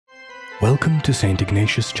Welcome to St.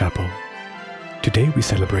 Ignatius Chapel. Today we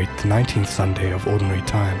celebrate the 19th Sunday of Ordinary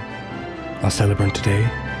Time. Our celebrant today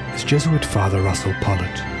is Jesuit Fr Russell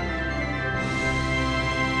Pollitt.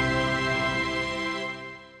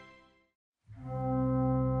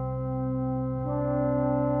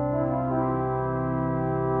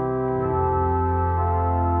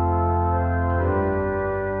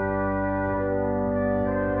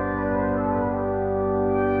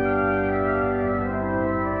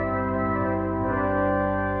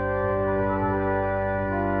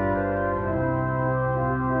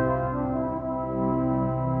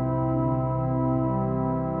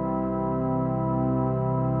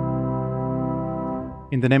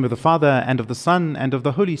 In the name of the Father, and of the Son, and of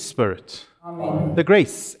the Holy Spirit. Amen. The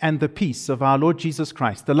grace and the peace of our Lord Jesus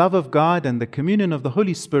Christ, the love of God, and the communion of the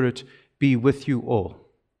Holy Spirit be with you all.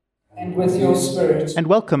 And with your spirit. And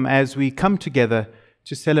welcome as we come together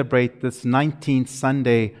to celebrate this 19th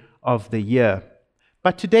Sunday of the year.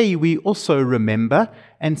 But today we also remember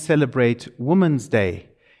and celebrate Women's Day.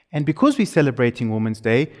 And because we're celebrating Women's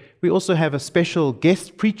Day, we also have a special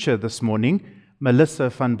guest preacher this morning, Melissa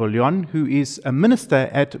van Biljon, who is a minister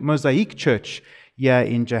at Mosaïek Church here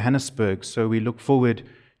in Johannesburg. So we look forward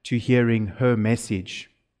to hearing her message.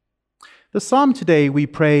 The psalm today, we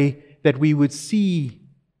pray that we would see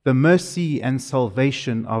the mercy and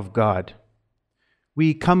salvation of God.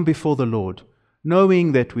 We come before the Lord,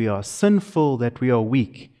 knowing that we are sinful, that we are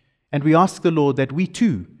weak, and we ask the Lord that we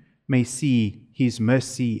too may see His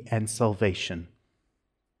mercy and salvation.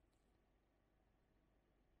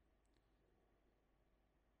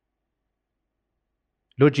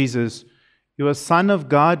 Lord Jesus, you are Son of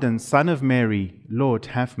God and Son of Mary. Lord,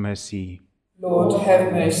 have mercy. Lord,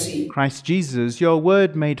 have mercy. Christ Jesus, your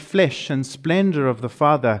Word made flesh and splendor of the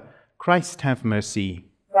Father. Christ, have mercy.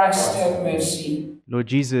 Christ, have mercy. Lord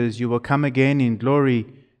Jesus, you will come again in glory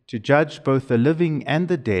to judge both the living and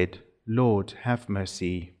the dead. Lord, have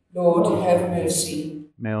mercy. Lord, have mercy.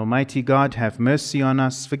 May Almighty God have mercy on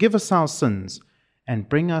us, forgive us our sins, and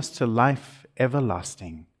bring us to life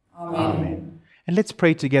everlasting. Amen. And let's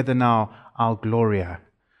pray together now our Gloria.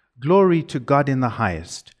 Glory to God in the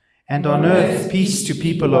highest, and on earth peace to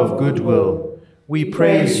people of good will. We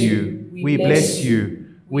praise you, we bless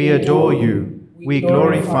you, we adore you, we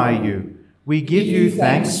glorify you. We give you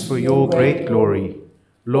thanks for your great glory.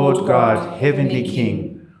 Lord God, heavenly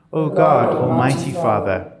King, O God, almighty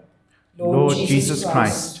Father, Lord Jesus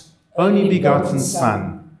Christ, only begotten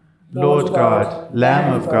Son, Lord God,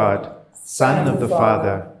 Lamb of God, Son of the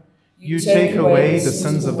Father, you take away the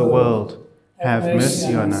sins of the world, have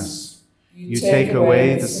mercy on us. You take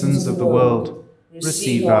away the sins of the world,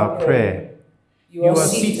 receive our prayer. You are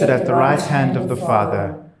seated at the right hand of the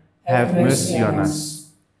Father, have mercy on us.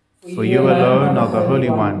 For you alone are the Holy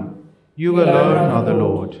One, you alone are the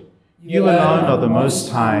Lord, you alone are the Most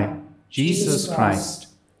High, Jesus Christ,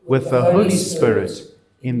 with the Holy Spirit,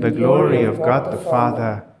 in the glory of God the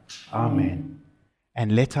Father. Amen.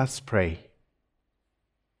 And let us pray.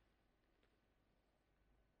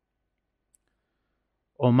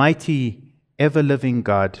 Almighty, ever-living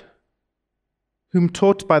God, whom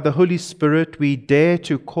taught by the Holy Spirit we dare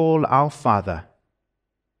to call our Father,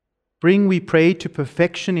 bring, we pray, to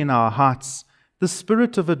perfection in our hearts the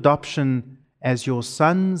spirit of adoption as your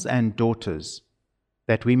sons and daughters,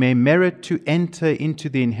 that we may merit to enter into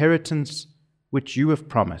the inheritance which you have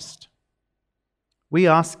promised. We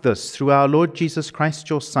ask this through our Lord Jesus Christ,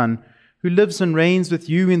 your Son, who lives and reigns with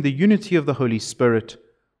you in the unity of the Holy Spirit,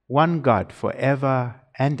 one God, forever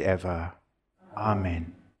and ever.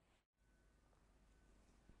 Amen.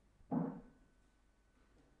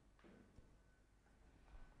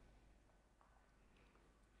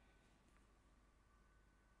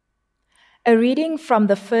 A reading from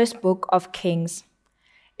the first book of Kings.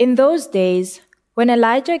 In those days, when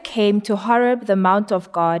Elijah came to Horeb, the mount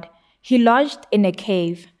of God, he lodged in a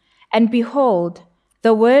cave, and behold,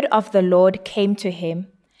 the word of the Lord came to him,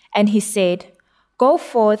 and he said, Go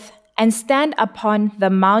forth and stand upon the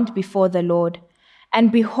mount before the Lord.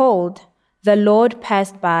 And behold, the Lord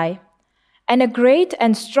passed by, and a great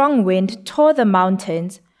and strong wind tore the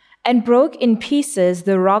mountains, and broke in pieces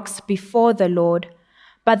the rocks before the Lord.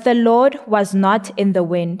 But the Lord was not in the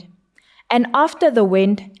wind. And after the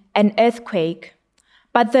wind, an earthquake.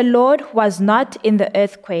 But the Lord was not in the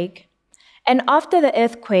earthquake. And after the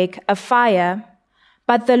earthquake, a fire.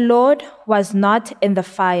 But the Lord was not in the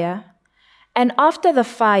fire. And after the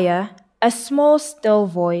fire, a small still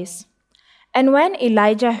voice. And when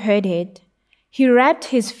Elijah heard it, he wrapped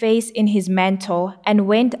his face in his mantle and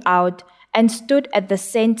went out and stood at the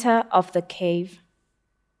center of the cave.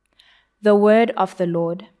 The word of the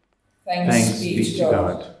Lord. Thanks be to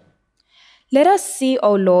God. Let us see,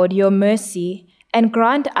 O Lord, your mercy, and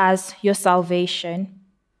grant us your salvation.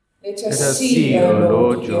 Let Let us see, O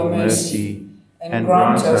Lord, your mercy, and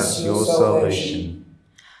grant us your salvation.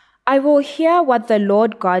 I will hear what the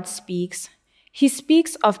Lord God speaks. He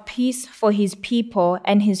speaks of peace for his people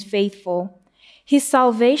and his faithful. His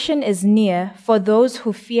salvation is near for those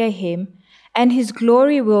who fear him, and his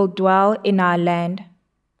glory will dwell in our land.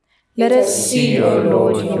 Let us see, O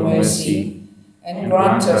Lord, your mercy, and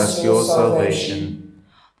grant us your salvation.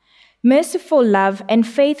 Merciful love and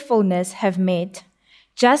faithfulness have met.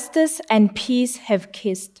 Justice and peace have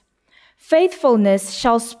kissed. Faithfulness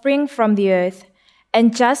shall spring from the earth,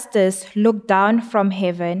 and justice look down from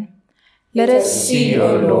heaven. Let us see,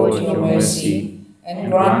 O Lord, your mercy,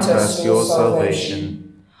 and grant us your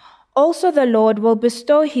salvation. Also the Lord will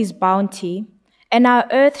bestow his bounty, and our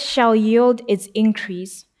earth shall yield its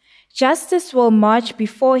increase. Justice will march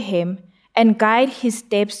before him and guide his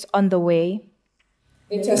steps on the way.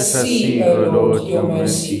 Let us see, O Lord, your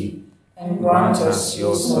mercy, and grant us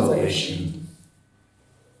your salvation.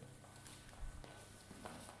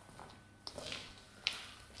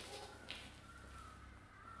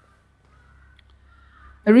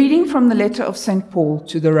 A reading from the letter of St. Paul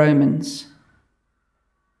to the Romans.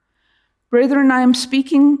 Brethren, I am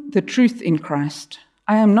speaking the truth in Christ.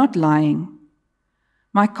 I am not lying.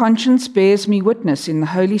 My conscience bears me witness in the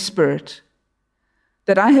Holy Spirit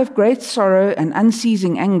that I have great sorrow and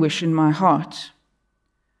unceasing anguish in my heart.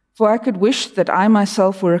 For I could wish that I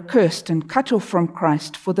myself were accursed and cut off from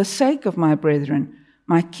Christ for the sake of my brethren,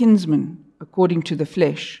 my kinsmen, according to the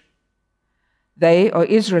flesh. They are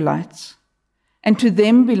Israelites, and to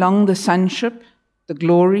them belong the sonship, the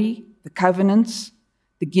glory, the covenants,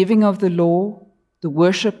 the giving of the law, the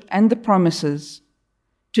worship, and the promises.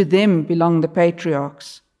 To them belong the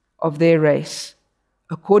patriarchs of their race,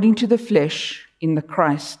 according to the flesh, in the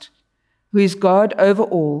Christ, who is God over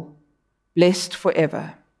all, blessed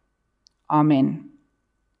forever. Amen.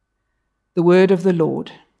 The word of the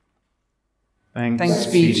Lord. Thanks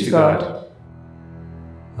be to God.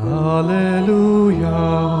 Alleluia.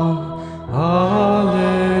 Alleluia,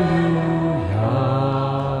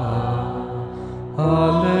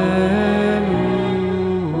 Alleluia.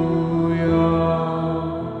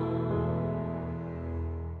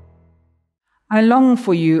 I long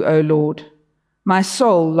for you, O Lord. My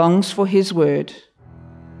soul longs for his word.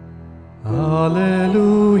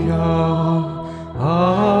 Alleluia,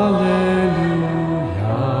 Alleluia,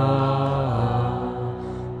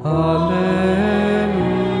 Alleluia.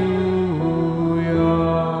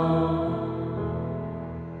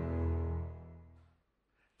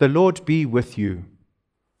 The Lord be with you.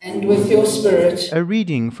 And with your spirit. A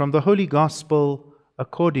reading from the Holy Gospel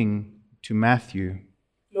according to Matthew.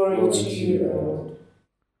 Glory to you, O Lord.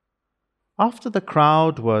 After the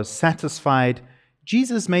crowd was satisfied,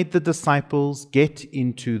 Jesus made the disciples get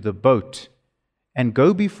into the boat and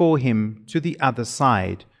go before him to the other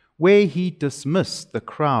side, where he dismissed the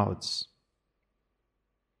crowds.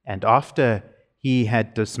 And after he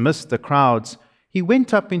had dismissed the crowds, he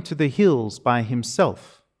went up into the hills by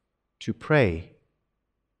himself to pray.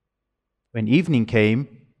 When evening came,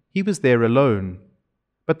 he was there alone,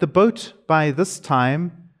 but the boat by this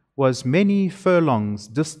time was many furlongs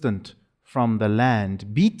distant from the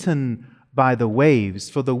land, beaten by the waves,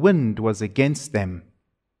 for the wind was against them.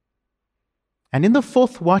 And in the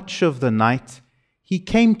fourth watch of the night, he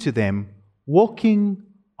came to them, walking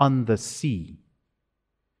on the sea.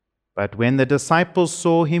 But when the disciples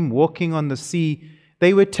saw him walking on the sea,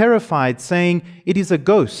 they were terrified, saying, "It is a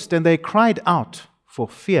ghost," and they cried out for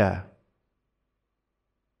fear.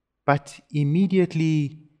 But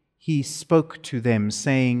immediately he spoke to them,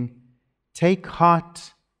 saying, "Take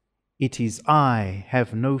heart, it is I,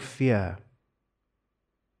 have no fear."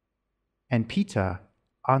 And Peter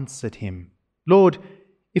answered him, "Lord,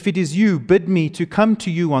 if it is you, bid me to come to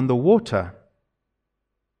you on the water."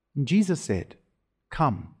 And Jesus said,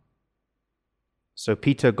 "Come." So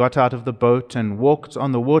Peter got out of the boat and walked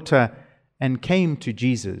on the water and came to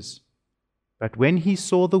Jesus. But when he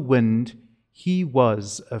saw the wind, he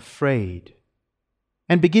was afraid.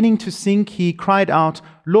 And beginning to sink, he cried out,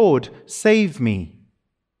 "Lord, save me."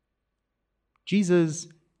 Jesus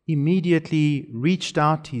immediately reached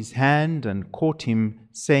out his hand and caught him,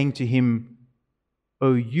 saying to him,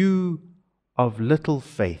 "O you of little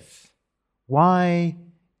faith, why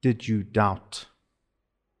did you doubt?"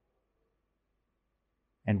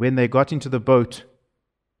 And when they got into the boat,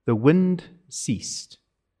 the wind ceased,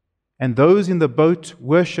 and those in the boat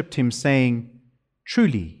worshipped him, saying,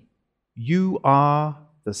 "Truly, you are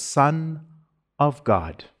the Son of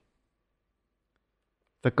God."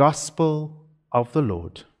 The Gospel of the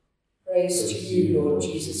Lord. Praise to you, Lord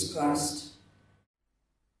Jesus Christ.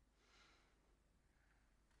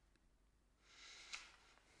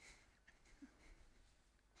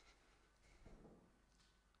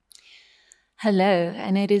 Hello,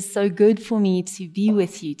 and it is so good for me to be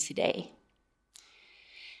with you today.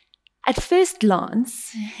 At first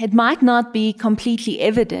glance, it might not be completely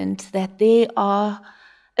evident that there are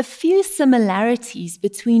a few similarities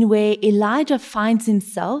between where Elijah finds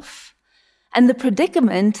himself and the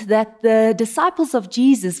predicament that the disciples of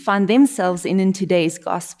Jesus find themselves in today's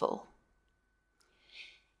gospel.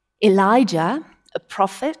 Elijah, a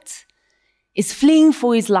prophet, is fleeing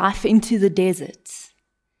for his life into the desert.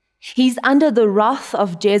 He's under the wrath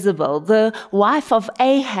of Jezebel, the wife of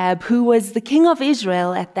Ahab, who was the king of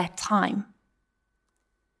Israel at that time.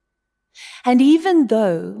 And even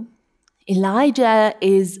though Elijah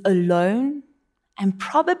is alone and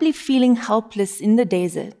probably feeling helpless in the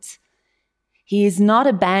desert, he is not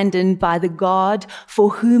abandoned by the God for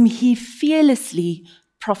whom he fearlessly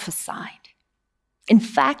prophesied. In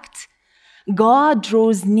fact, God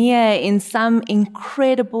draws near in some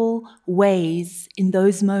incredible ways in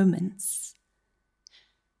those moments.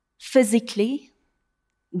 Physically,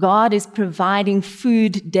 God is providing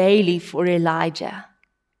food daily for Elijah.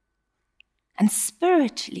 And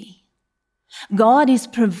spiritually, God is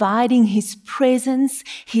providing his presence,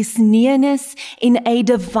 his nearness in a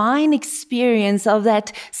divine experience of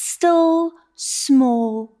that still,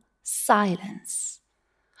 small silence.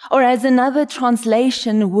 Or as another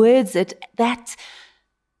translation words it, that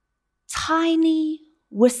tiny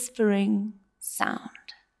whispering sound.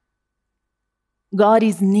 God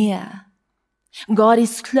is near. God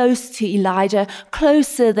is close to Elijah,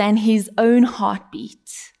 closer than his own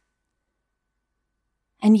heartbeat.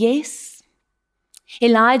 And yes,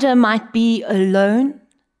 Elijah might be alone,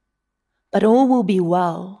 but all will be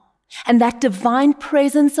well. And that divine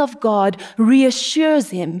presence of God reassures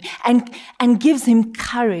him and gives him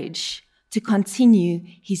courage to continue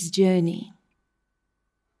his journey.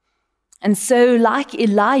 And so, like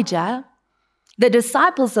Elijah, the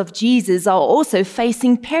disciples of Jesus are also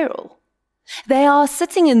facing peril. They are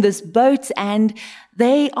sitting in this boat and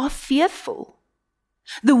they are fearful.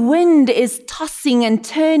 The wind is tossing and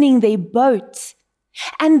turning their boat.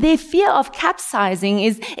 And their fear of capsizing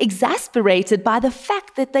is exasperated by the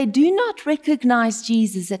fact that they do not recognize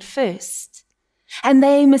Jesus at first. And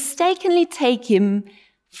they mistakenly take him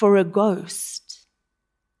for a ghost.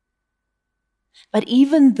 But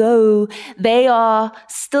even though they are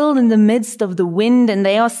still in the midst of the wind and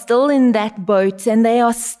they are still in that boat and they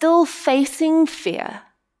are still facing fear,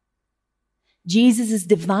 Jesus'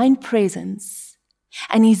 divine presence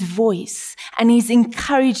and his voice and his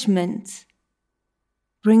encouragement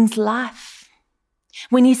brings life.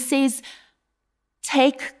 When he says,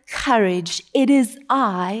 "Take courage, it is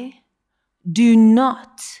I, do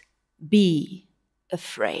not be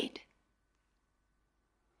afraid."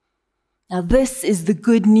 Now this is the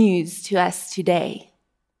good news to us today.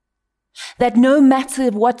 That no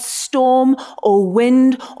matter what storm or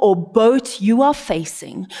wind or boat you are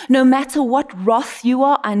facing, no matter what wrath you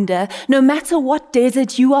are under, no matter what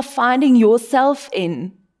desert you are finding yourself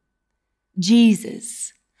in,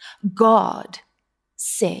 Jesus, God,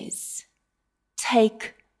 says,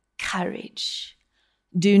 "Take courage.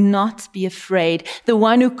 Do not be afraid." The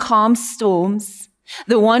one who calms storms,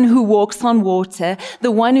 the one who walks on water,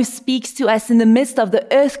 the one who speaks to us in the midst of the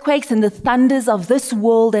earthquakes and the thunders of this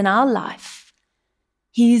world and our life.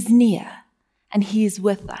 He is near and he is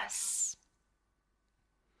with us.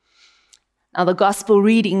 Now the gospel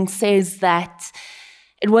reading says that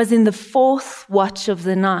it was in the fourth watch of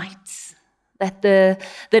the night that the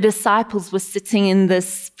disciples were sitting in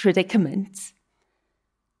this predicament.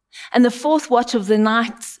 And the fourth watch of the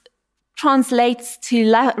night translates to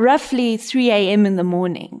roughly 3 a.m. in the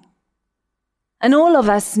morning. And all of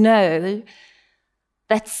us know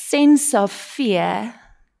that sense of fear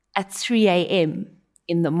at 3 a.m.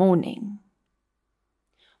 in the morning.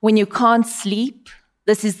 When you can't sleep,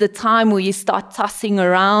 this is the time where you start tossing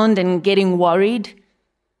around and getting worried.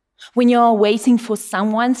 When you are waiting for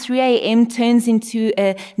someone, 3 a.m. turns into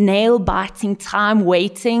a nail-biting time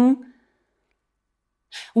waiting.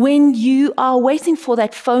 When you are waiting for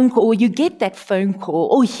that phone call, or you get that phone call,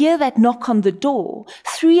 or hear that knock on the door,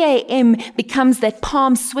 3 a.m. becomes that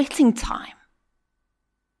palm sweating time.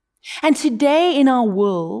 And today in our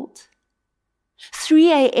world,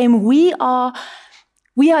 3 a.m., we are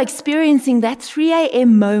experiencing that 3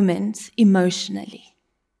 a.m. moment emotionally.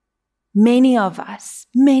 Many of us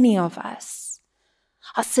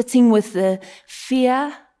are sitting with the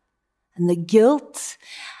fear and the guilt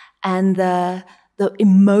and the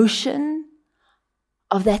emotion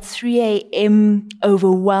of that 3 a.m.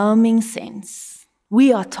 overwhelming sense.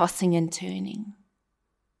 We are tossing and turning.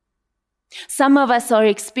 Some of us are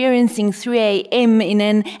experiencing 3 a.m. in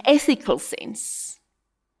an ethical sense.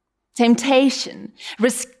 Temptation,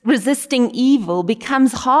 resisting evil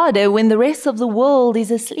becomes harder when the rest of the world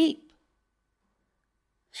is asleep.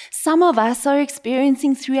 Some of us are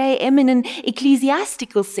experiencing 3 a.m. in an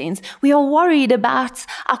ecclesiastical sense. We are worried about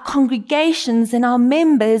our congregations and our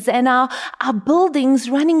members and our buildings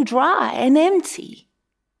running dry and empty.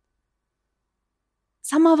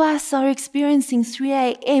 Some of us are experiencing 3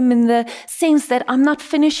 a.m. in the sense that I'm not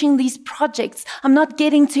finishing these projects. I'm not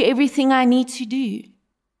getting to everything I need to do.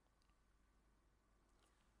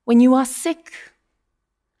 When you are sick,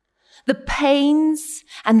 the pains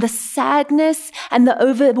and the sadness and the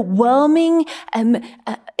overwhelming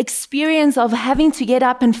experience of having to get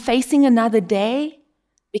up and facing another day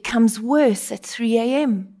becomes worse at 3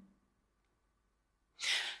 a.m.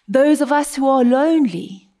 Those of us who are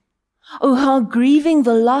lonely or who are grieving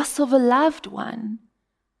the loss of a loved one,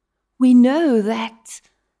 we know that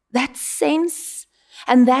sense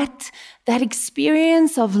and that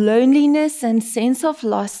experience of loneliness and sense of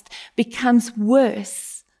loss becomes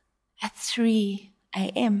worse at 3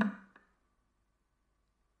 a.m.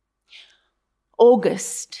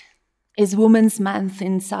 August is Women's Month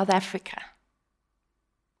in South Africa.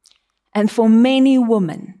 And for many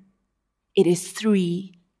women, it is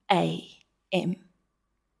 3 a.m.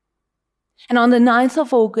 And on the 9th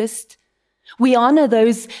of August, we honor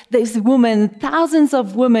those women, thousands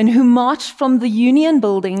of women who marched from the Union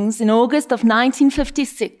buildings in August of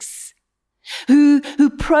 1956, who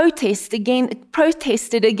protested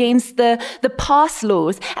against the pass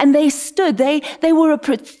laws, and they stood. They were a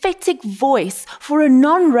prophetic voice for a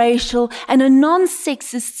non-racial and a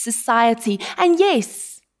non-sexist society. And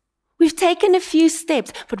yes, we've taken a few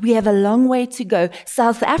steps, but we have a long way to go.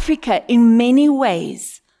 South Africa, in many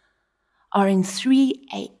ways, are in 3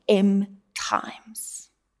 a.m. times.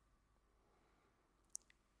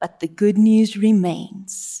 But the good news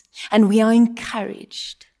remains, and we are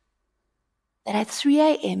encouraged that at 3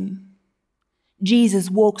 a.m., Jesus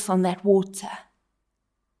walks on that water.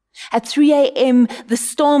 At 3 a.m., the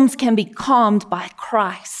storms can be calmed by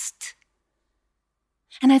Christ.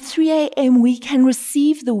 And at 3 a.m., we can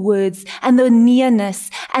receive the words and the nearness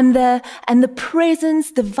and the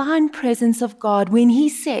presence, divine presence of God when He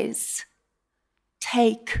says,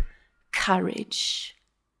 "Take courage.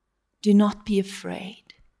 Do not be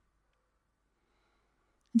afraid."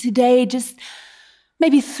 And today, just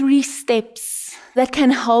maybe 3 steps that can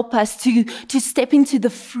help us to step into the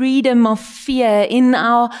freedom of fear in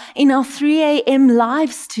our 3 a.m.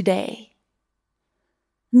 lives today.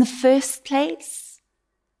 In the first place,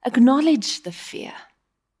 acknowledge the fear.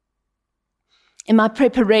 In my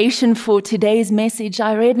preparation for today's message,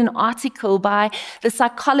 I read an article by the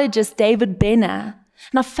psychologist David Benner,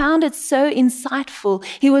 and I found it so insightful.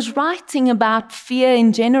 He was writing about fear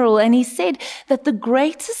in general, and he said that the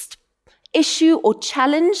greatest issue or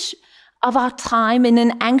challenge of our time in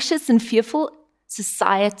an anxious and fearful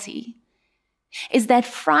society is that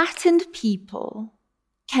frightened people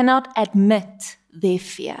cannot admit their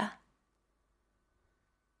fear.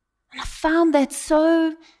 And I found that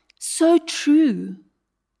so true,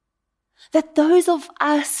 that those of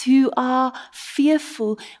us who are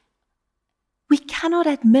fearful, we cannot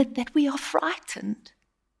admit that we are frightened.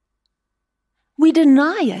 We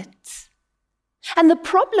deny it. And the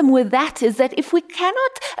problem with that is that if we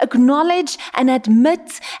cannot acknowledge and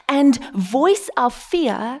admit and voice our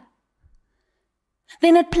fear,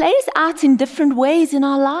 then it plays out in different ways in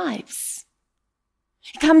our lives.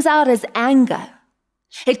 It comes out as anger.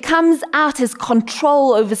 It comes out as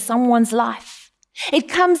control over someone's life. It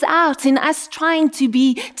comes out in us trying to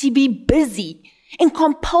be busy, in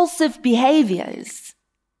compulsive behaviors.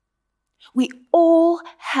 We all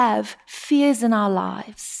have fears in our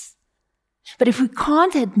lives. But if we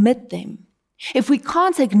can't admit them, if we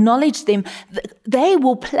can't acknowledge them, they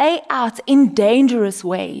will play out in dangerous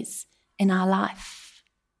ways in our life.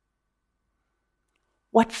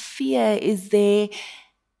 What fear is there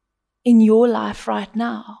in your life right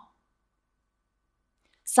now?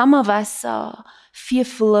 Some of us are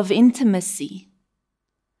fearful of intimacy.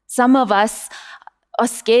 Some of us are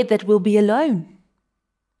scared that we'll be alone.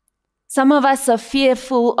 Some of us are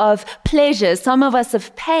fearful of pleasure. Some of us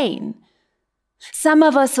of pain. Some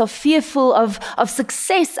of us are fearful of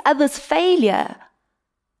success, others failure.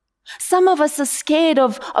 Some of us are scared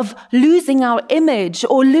of losing our image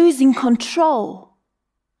or losing control.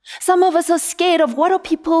 Some of us are scared of what are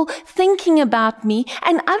people thinking about me,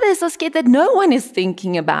 and others are scared that no one is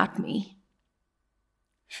thinking about me.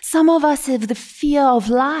 Some of us have the fear of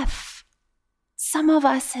life. Some of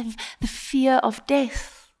us have the fear of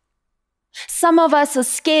death. Some of us are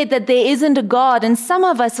scared that there isn't a God, and some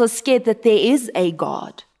of us are scared that there is a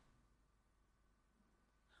God.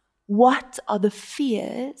 What are the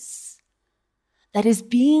fears that is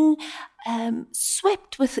being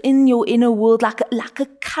swept within your inner world like a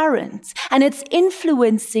current, and it's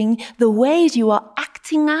influencing the ways you are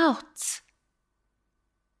acting out?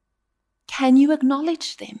 Can you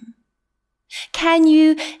acknowledge them? Can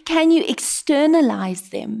you externalize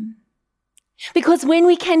them? Because when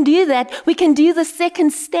we can do that, we can do the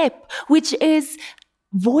second step, which is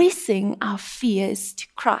voicing our fears to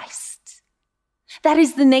Christ. That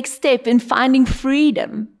is the next step in finding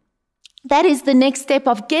freedom. That is the next step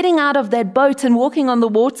of getting out of that boat and walking on the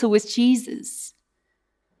water with Jesus.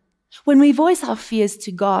 When we voice our fears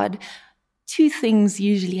to God, two things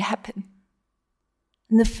usually happen.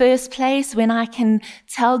 In the first place, when I can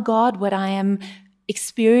tell God what I am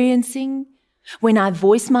experiencing, when I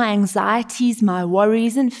voice my anxieties, my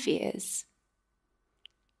worries and fears,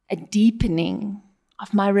 a deepening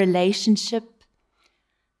of my relationship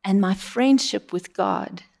and my friendship with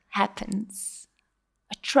God happens.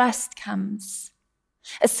 A trust comes.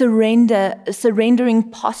 A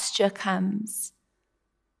surrendering posture comes.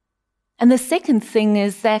 And the second thing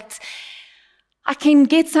is that I can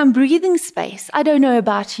get some breathing space. I don't know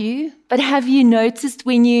about you, but have you noticed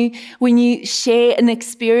when you share an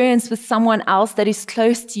experience with someone else that is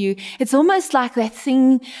close to you, it's almost like that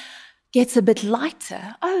thing gets a bit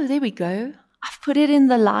lighter. Oh, there we go. I've put it in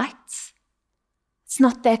the light. It's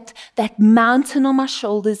not that mountain on my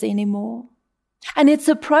shoulders anymore. And it's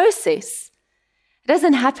a process. It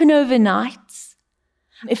doesn't happen overnight.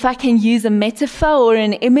 If I can use a metaphor or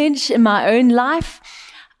an image in my own life,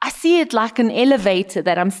 I see it like an elevator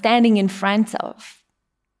that I'm standing in front of.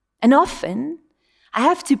 And often, I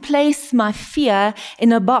have to place my fear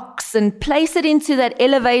in a box and place it into that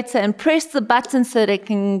elevator and press the button so that it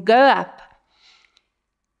can go up.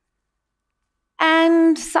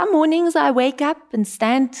 And some mornings I wake up and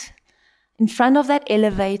stand in front of that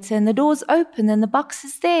elevator and the doors open and the box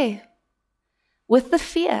is there with the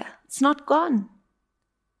fear. It's not gone.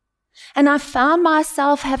 And I found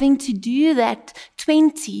myself having to do that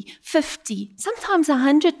 20, 50, sometimes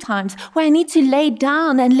 100 times, where I need to lay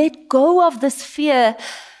down and let go of this fear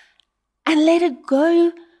and let it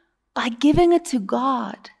go by giving it to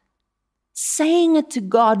God, saying it to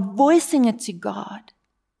God, voicing it to God.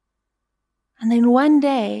 And then one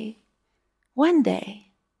day,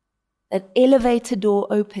 that elevator door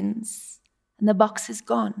opens and the box is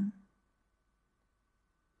gone.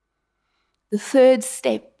 The third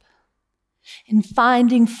step in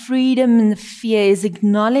finding freedom in the fear is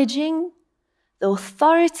acknowledging the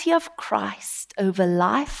authority of Christ over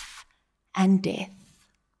life and death.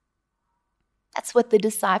 That's what the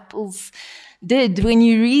disciples did. When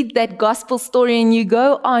you read that gospel story and you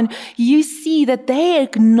go on, you see that they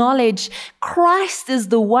acknowledge Christ is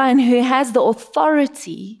the one who has the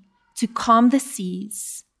authority to calm the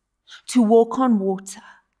seas, to walk on water.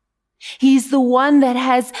 He's the one that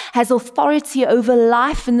has authority over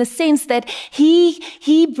life in the sense that he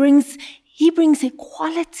brings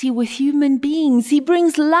equality with human beings. He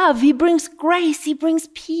brings love. He brings grace. He brings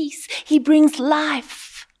peace. He brings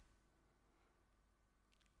life.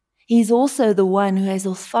 He's also the one who has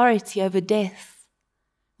authority over death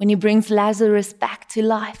when he brings Lazarus back to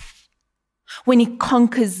life, when he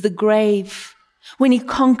conquers the grave, when he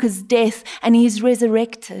conquers death and he is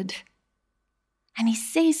resurrected. And he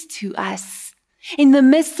says to us, in the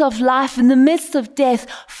midst of life, in the midst of death,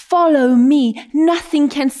 follow me. Nothing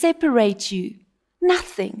can separate you.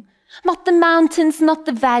 Nothing. Not the mountains, not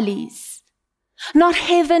the valleys. Not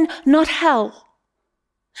heaven, not hell.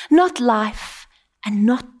 Not life and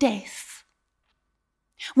not death.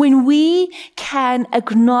 When we can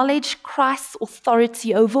acknowledge Christ's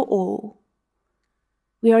authority over all,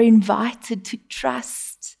 we are invited to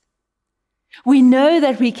trust. We know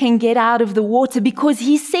that we can get out of the water because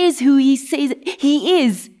he says who he says he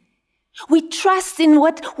is. We trust in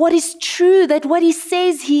what is true, that what he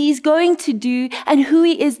says he is going to do and who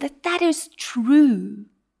he is, that is true.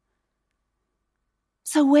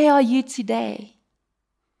 So where are you today?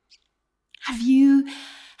 Have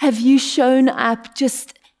you shown up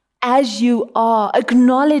just as you are,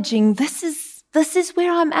 acknowledging this is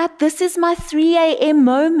where I'm at. This is my 3 a.m.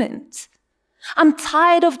 moment. I'm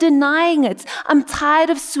tired of denying it. I'm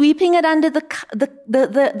tired of sweeping it under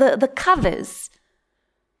the covers.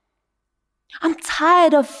 I'm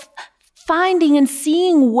tired of finding and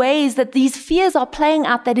seeing ways that these fears are playing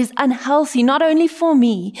out that is unhealthy, not only for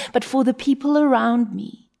me, but for the people around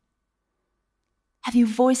me. Have you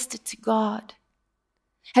voiced it to God?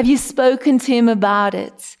 Have you spoken to him about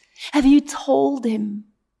it? Have you told him?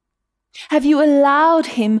 Have you allowed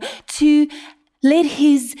him to let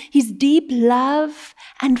his deep love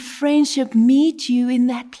and friendship meet you in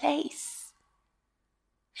that place?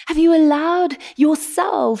 Have you allowed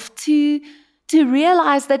yourself to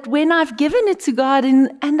realize that when I've given it to God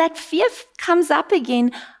and that fear comes up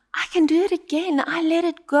again, I can do it again. I let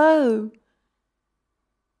it go.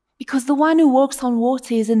 Because the one who walks on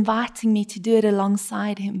water is inviting me to do it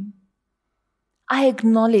alongside him. I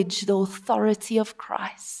acknowledge the authority of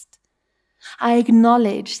Christ. I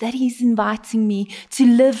acknowledge that he's inviting me to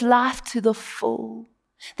live life to the full,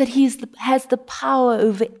 that he has the power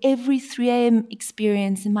over every 3 a.m.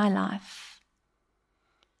 experience in my life.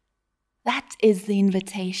 That is the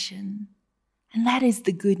invitation, and that is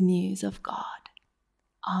the good news of God.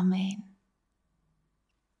 Amen.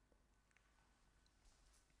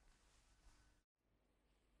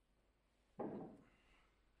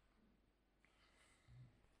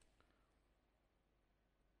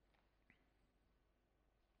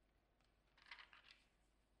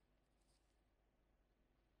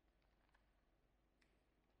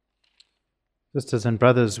 Sisters and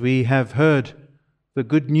brothers, we have heard the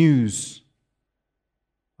good news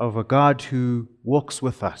of a God who walks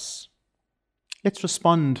with us. Let's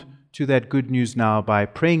respond to that good news now by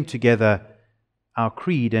praying together our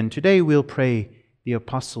creed, and today we'll pray the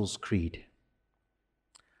Apostles' Creed.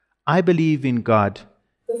 I believe in God,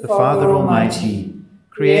 the Father Almighty,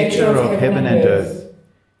 creator of heaven and earth,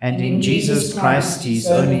 and in Jesus Christ, his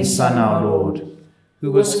only Son, our Lord,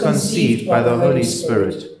 who was conceived by the Holy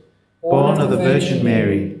Spirit, born of the Virgin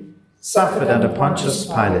Mary, suffered under Pontius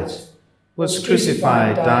Pilate, was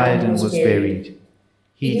crucified, died, and was buried.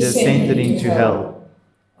 He descended into hell.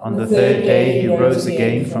 On the third day he rose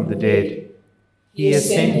again from the dead. He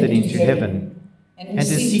ascended into heaven, and is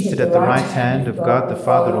seated at the right hand of God the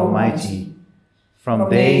Father Almighty. From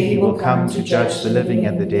there he will come to judge the living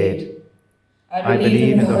and the dead. I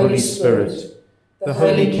believe in the Holy Spirit, the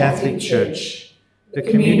Holy Catholic Church, the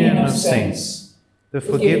communion of saints, the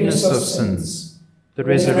forgiveness of sins, the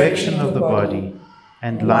resurrection of the body,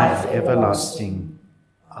 and life everlasting.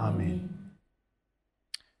 Amen.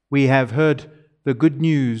 We have heard the good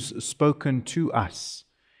news spoken to us,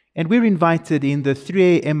 and we're invited in the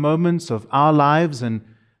 3 a.m. moments of our lives and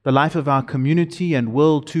the life of our community and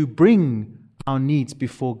world to bring our needs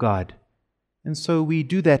before God. And so we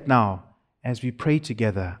do that now as we pray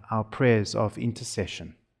together our prayers of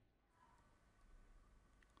intercession.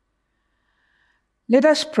 Let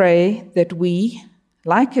us pray that we,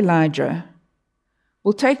 like Elijah,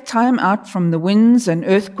 will take time out from the winds and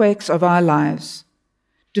earthquakes of our lives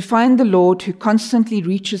to find the Lord who constantly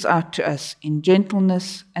reaches out to us in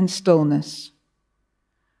gentleness and stillness.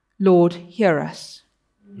 Lord, hear us.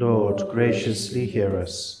 Lord, graciously hear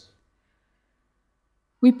us.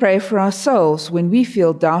 We pray for ourselves when we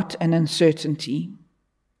feel doubt and uncertainty,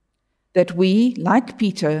 that we, like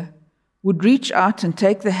Peter, would reach out and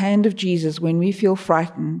take the hand of Jesus when we feel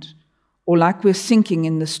frightened or like we're sinking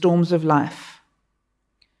in the storms of life.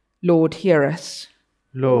 Lord, hear us.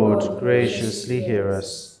 Lord, graciously hear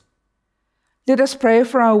us. Let us pray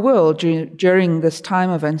for our world during this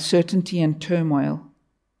time of uncertainty and turmoil,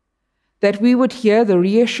 that we would hear the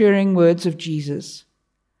reassuring words of Jesus.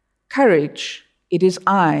 Courage, it is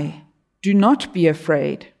I. Do not be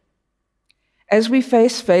afraid. As we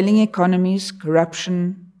face failing economies,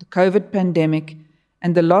 corruption, the COVID pandemic,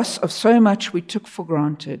 and the loss of so much we took for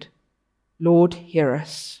granted, Lord, hear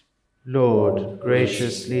us. Lord,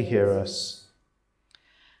 graciously hear us.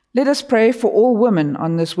 Let us pray for all women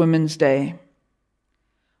on this Women's Day.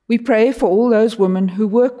 We pray for all those women who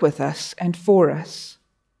work with us and for us.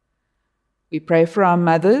 We pray for our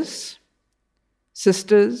mothers,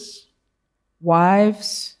 sisters,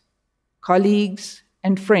 wives, colleagues,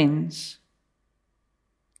 and friends.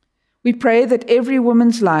 We pray that every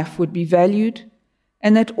woman's life would be valued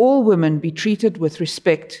and that all women be treated with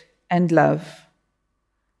respect and love.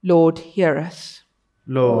 Lord, hear us.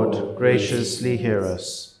 Lord, graciously hear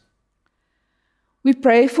us. We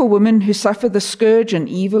pray for women who suffer the scourge and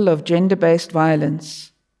evil of gender-based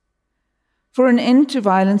violence, for an end to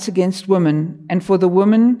violence against women, and for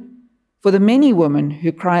the many women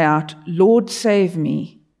who cry out, Lord, save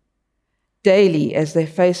me, daily as they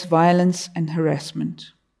face violence and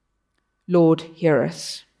harassment. Lord, hear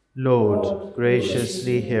us. Lord,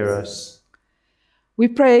 graciously hear us. We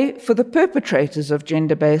pray for the perpetrators of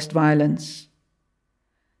gender-based violence,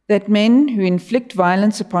 that men who inflict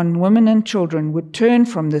violence upon women and children would turn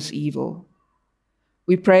from this evil.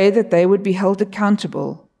 We pray that they would be held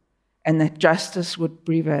accountable and that justice would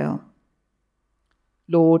prevail.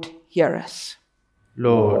 Lord, hear us.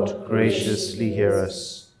 Lord, graciously hear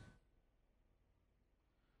us.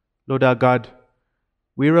 Lord our God,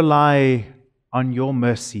 we rely on your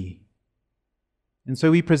mercy. And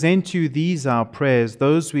so we present to you these our prayers,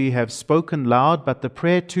 those we have spoken loud, but the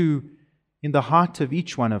prayer too in the heart of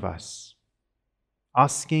each one of us,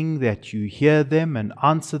 asking that you hear them and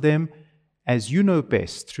answer them as you know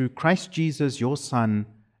best, through Christ Jesus, your Son,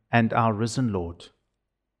 and our risen Lord.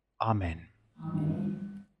 Amen. Amen.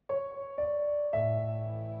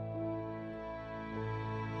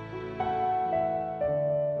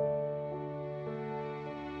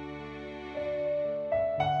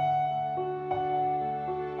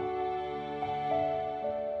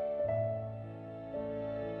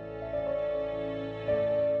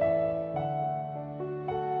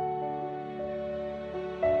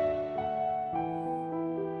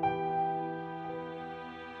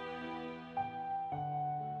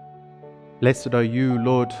 Blessed are you,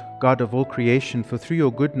 Lord, God of all creation, for through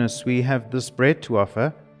your goodness we have this bread to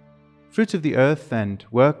offer, fruit of the earth and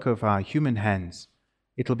work of our human hands.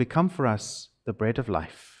 It will become for us the bread of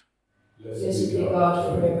life. Blessed be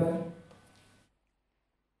God forever.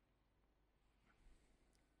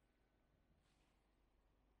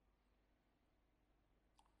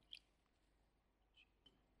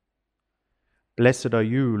 Blessed are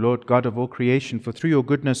you, Lord God of all creation, for through your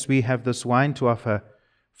goodness we have this wine to offer,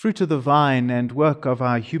 fruit of the vine and work of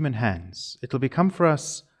our human hands. It will become for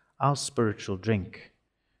us our spiritual drink.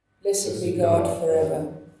 Blessed be God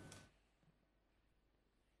forever.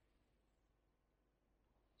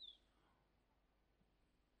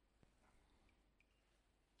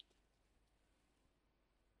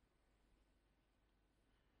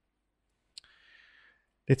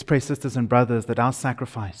 Let's pray, sisters and brothers, that our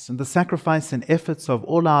sacrifice and the sacrifice and efforts of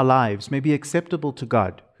all our lives may be acceptable to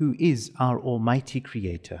God, who is our almighty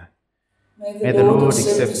Creator. May the Lord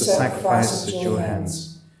accept the sacrifices at your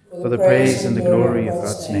hands, for the praise and the glory of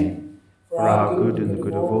God's name, for our good and the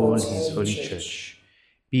good of all his holy church.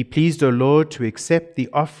 Be pleased, O Lord, to accept the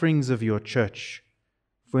offerings of your church,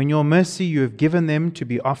 for in your mercy you have given them to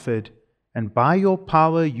be offered, and by your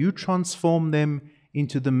power you transform them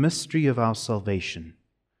into the mystery of our salvation.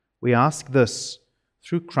 We ask this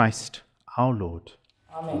through Christ our Lord.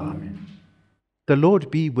 Amen. Amen. The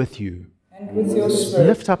Lord be with you. And with your spirit.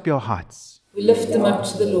 Lift up your hearts. We lift them up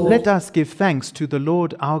to the Lord. Let us give thanks to the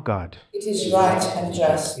Lord our God. It is right and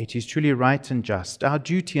just. It is truly right and just, our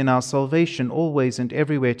duty and our salvation, always and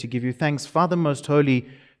everywhere to give you thanks, Father most holy,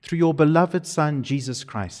 through your beloved Son, Jesus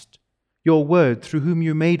Christ, your Word, through whom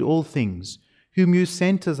you made all things, whom you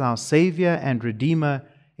sent as our Saviour and Redeemer,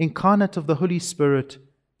 incarnate of the Holy Spirit,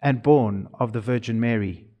 and born of the Virgin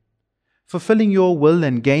Mary. Fulfilling your will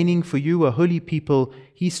and gaining for you a holy people,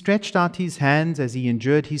 he stretched out his hands as he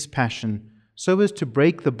endured his passion, so as to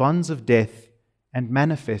break the bonds of death and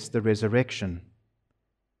manifest the resurrection.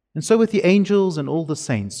 And so with the angels and all the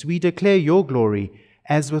saints, we declare your glory,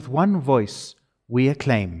 as with one voice we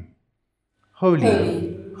acclaim.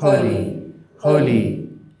 Holy, holy, holy,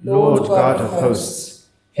 Lord God of hosts,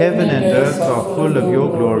 heaven and earth are full of your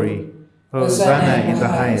glory. Hosanna in the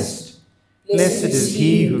highest. Blessed is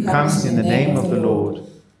he who comes in the name of the Lord.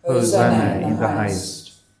 Hosanna in the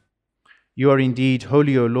highest. You are indeed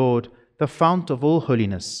holy, O Lord, the fount of all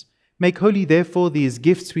holiness. Make holy, therefore, these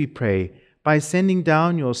gifts, we pray, by sending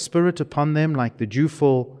down your Spirit upon them like the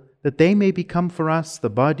dewfall, that they may become for us the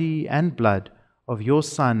body and blood of your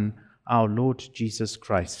Son, our Lord Jesus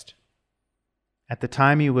Christ. At the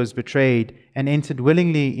time he was betrayed and entered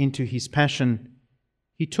willingly into his passion,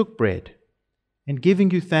 he took bread, and giving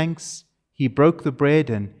you thanks, he broke the bread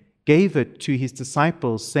and gave it to his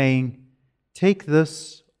disciples, saying, "Take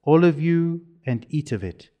this, all of you, and eat of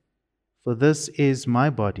it, for this is my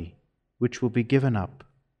body, which will be given up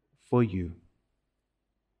for you."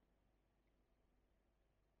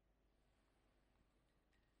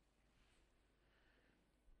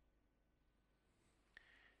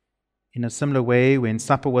 In a similar way, when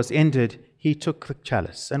supper was ended, he took the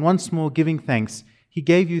chalice, and once more giving thanks, he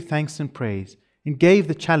gave you thanks and praise, and gave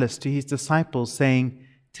the chalice to his disciples, saying,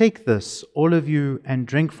 "Take this, all of you, and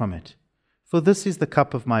drink from it, for this is the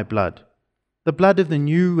cup of my blood, the blood of the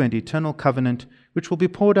new and eternal covenant, which will be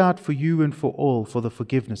poured out for you and for all for the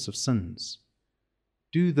forgiveness of sins.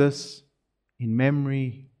 Do this in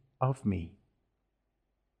memory of me."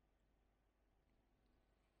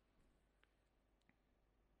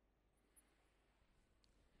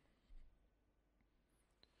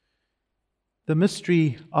 The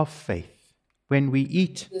mystery of faith. When we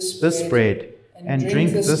eat this bread and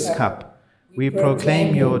drink this cup, we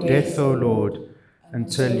proclaim your death, O Lord,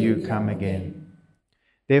 until you come again.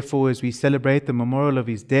 Therefore, as we celebrate the memorial of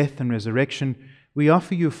his death and resurrection, we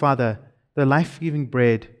offer you, Father, the life-giving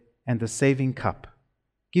bread and the saving cup,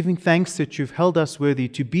 giving thanks that you've held us worthy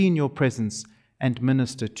to be in your presence and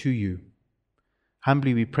minister to you.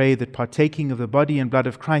 Humbly we pray that partaking of the body and blood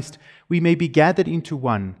of Christ, we may be gathered into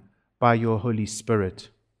one by your Holy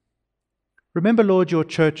Spirit. Remember, Lord, your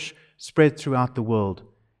church spread throughout the world,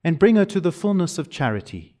 and bring her to the fullness of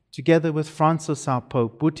charity, together with Francis our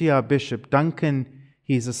Pope, Buti our Bishop, Duncan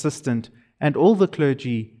his assistant, and all the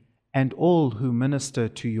clergy, and all who minister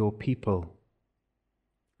to your people.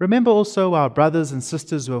 Remember also our brothers and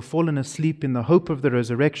sisters who have fallen asleep in the hope of the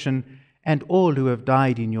resurrection, and all who have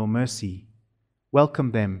died in your mercy.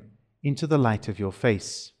 Welcome them into the light of your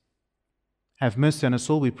face. Have mercy on us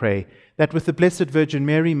all, we pray, that with the Blessed Virgin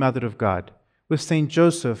Mary, Mother of God, with Saint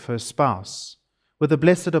Joseph, her spouse, with the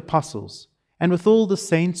blessed apostles, and with all the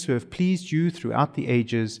saints who have pleased you throughout the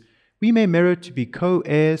ages, we may merit to be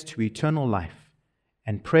co-heirs to eternal life,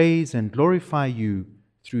 and praise and glorify you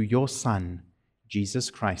through your Son, Jesus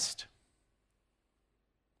Christ.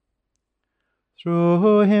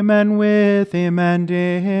 Through him and with him and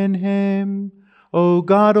in him, O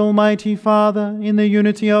God, Almighty Father, in the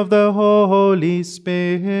unity of the Holy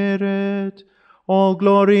Spirit, all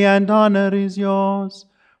glory and honor is yours,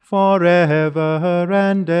 forever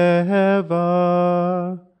and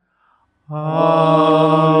ever.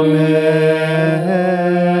 Amen.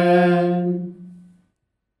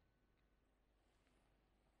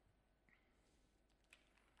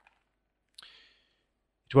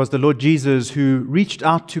 It was the Lord Jesus who reached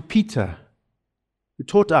out to Peter, who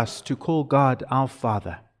taught us to call God our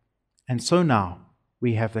Father. And so now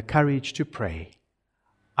we have the courage to pray.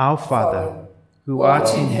 Our Father, who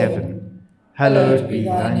art in heaven, hallowed be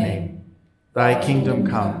thy name. Thy kingdom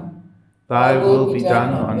come, thy will be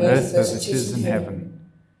done on earth as it is in heaven.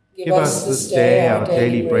 Give us this day our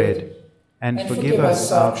daily bread, and forgive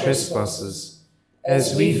us our trespasses,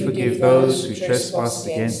 as we forgive those who trespass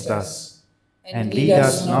against us. And lead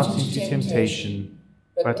us not into temptation,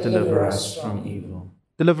 but deliver us from evil.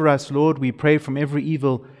 Deliver us, Lord, we pray, from every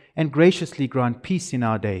evil, and graciously grant peace in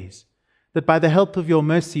our days, that by the help of your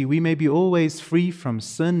mercy we may be always free from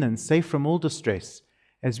sin and safe from all distress,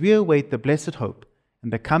 as we await the blessed hope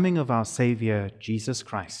and the coming of our Saviour, Jesus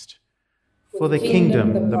Christ. For the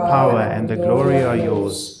kingdom, the power, and the glory are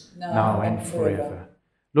yours, now and forever.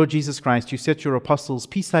 Lord Jesus Christ, you said to your apostles,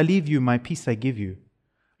 "Peace I leave you, my peace I give you."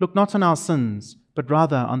 Look not on our sins, but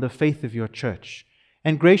rather on the faith of your church,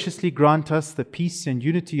 and graciously grant us the peace and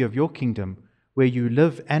unity of your kingdom, where you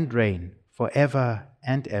live and reign forever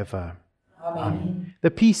and ever. Amen. The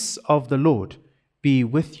peace of the Lord be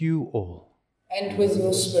with you all. And with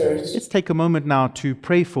your spirit. Let's take a moment now to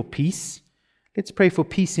pray for peace. Let's pray for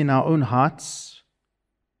peace in our own hearts,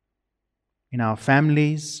 in our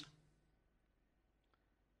families,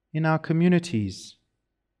 in our communities,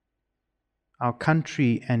 our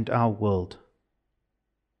country, and our world.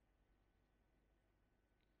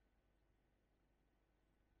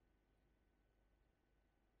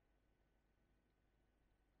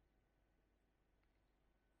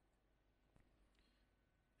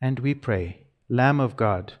 And we pray, Lamb of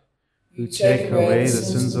God, who take away the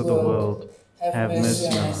sins of the world, have mercy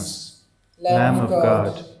on us. Lamb of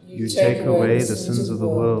God, you take away the sins of the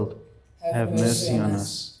world, have mercy on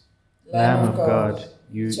us. Lamb of God,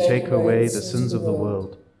 you take away the sins of the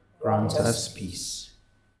world, grant us peace.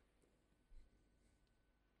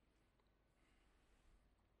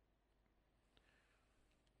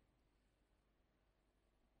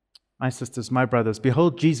 My sisters, my brothers,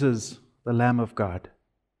 behold Jesus, the Lamb of God,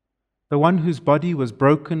 the one whose body was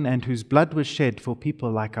broken and whose blood was shed for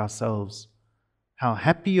people like ourselves. How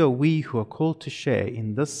happy are we who are called to share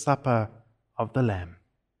in this supper of the Lamb.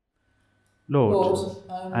 Lord,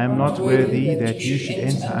 I am not worthy that you should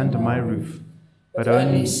enter under my roof, but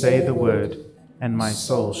only say the word, and my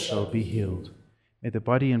soul shall be healed. May the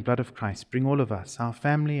body and blood of Christ bring all of us, our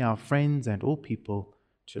family, our friends, and all people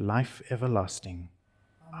to life everlasting.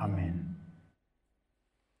 Amen.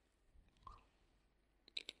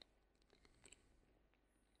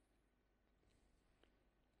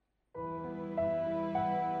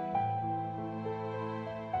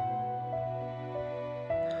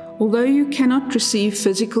 Although you cannot receive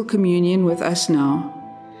physical communion with us now,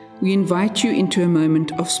 we invite you into a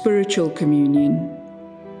moment of spiritual communion.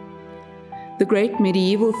 The great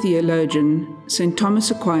medieval theologian, St.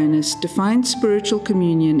 Thomas Aquinas, defined spiritual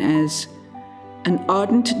communion as an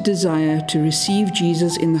ardent desire to receive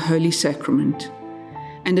Jesus in the Holy Sacrament,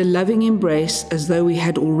 and a loving embrace as though we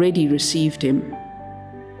had already received him.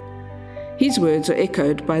 His words are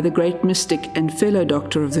echoed by the great mystic and fellow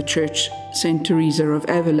doctor of the Church, Saint Teresa of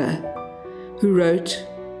Avila, who wrote,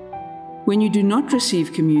 "When you do not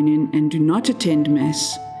receive communion and do not attend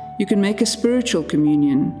Mass, you can make a spiritual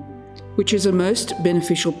communion, which is a most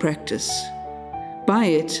beneficial practice. By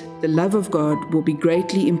it, the love of God will be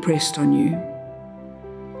greatly impressed on you."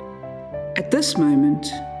 At this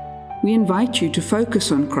moment, we invite you to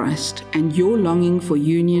focus on Christ and your longing for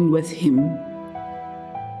union with Him.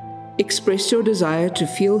 Express your desire to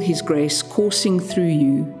feel His grace coursing through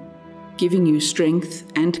you, giving you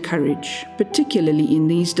strength and courage, particularly in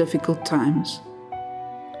these difficult times.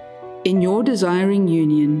 In your desiring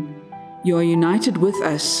union, you are united with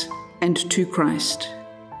us and to Christ.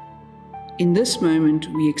 In this moment,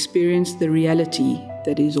 we experience the reality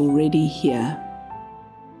that is already here.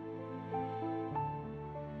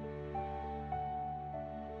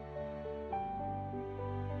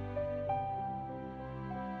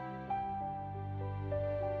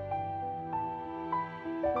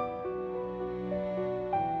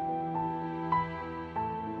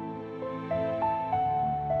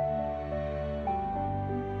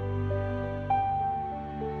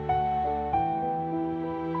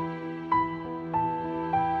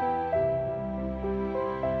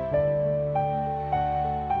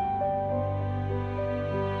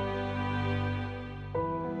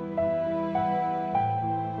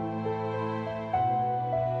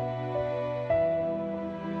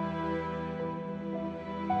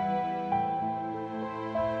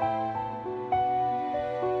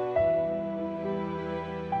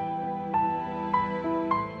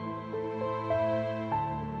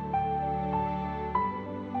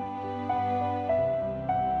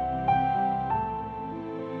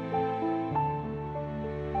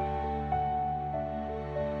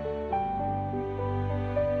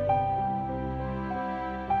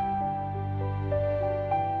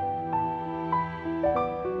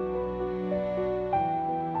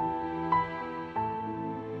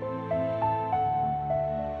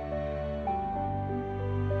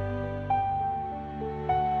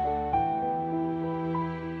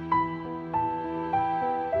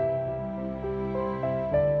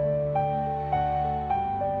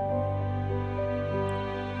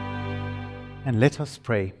 And let us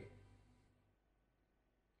pray.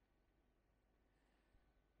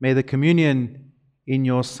 May the communion in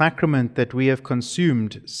your sacrament that we have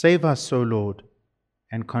consumed save us, O Lord,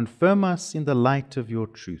 and confirm us in the light of your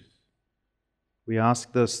truth. We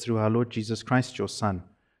ask this through our Lord Jesus Christ, your Son,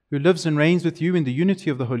 who lives and reigns with you in the unity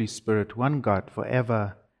of the Holy Spirit, one God,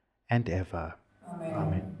 forever and ever. Amen.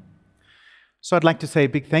 Amen. So I'd like to say a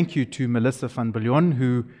big thank you to Melissa van Biljon,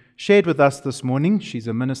 who shared with us this morning. She's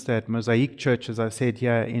a minister at Mosaïek Church, as I said,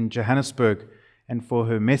 here in Johannesburg, and for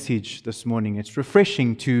her message this morning. It's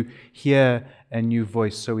refreshing to hear a new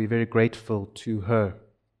voice, so we're very grateful to her.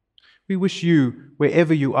 We wish you,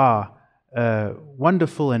 wherever you are, a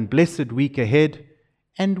wonderful and blessed week ahead,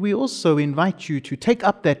 and we also invite you to take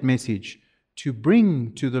up that message, to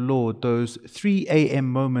bring to the Lord those 3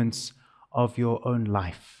 a.m. moments of your own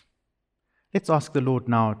life. Let's ask the Lord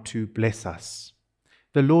now to bless us.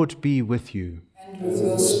 The Lord be with you. And with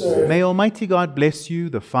your spirit. May Almighty God bless you,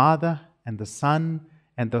 the Father and the Son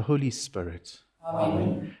and the Holy Spirit.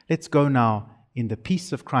 Amen. Let's go now in the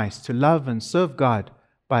peace of Christ to love and serve God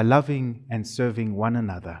by loving and serving one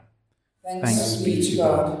another. Thanks be to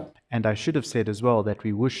God. And I should have said as well that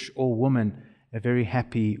we wish all women a very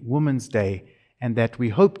happy Women's Day, and that we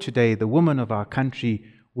hope today the women of our country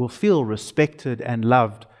will feel respected and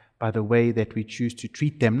loved by the way that we choose to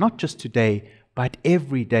treat them, not just today, but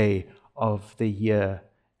every day of the year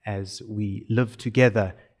as we live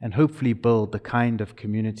together and hopefully build the kind of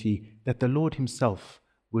community that the Lord Himself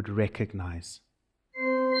would recognize.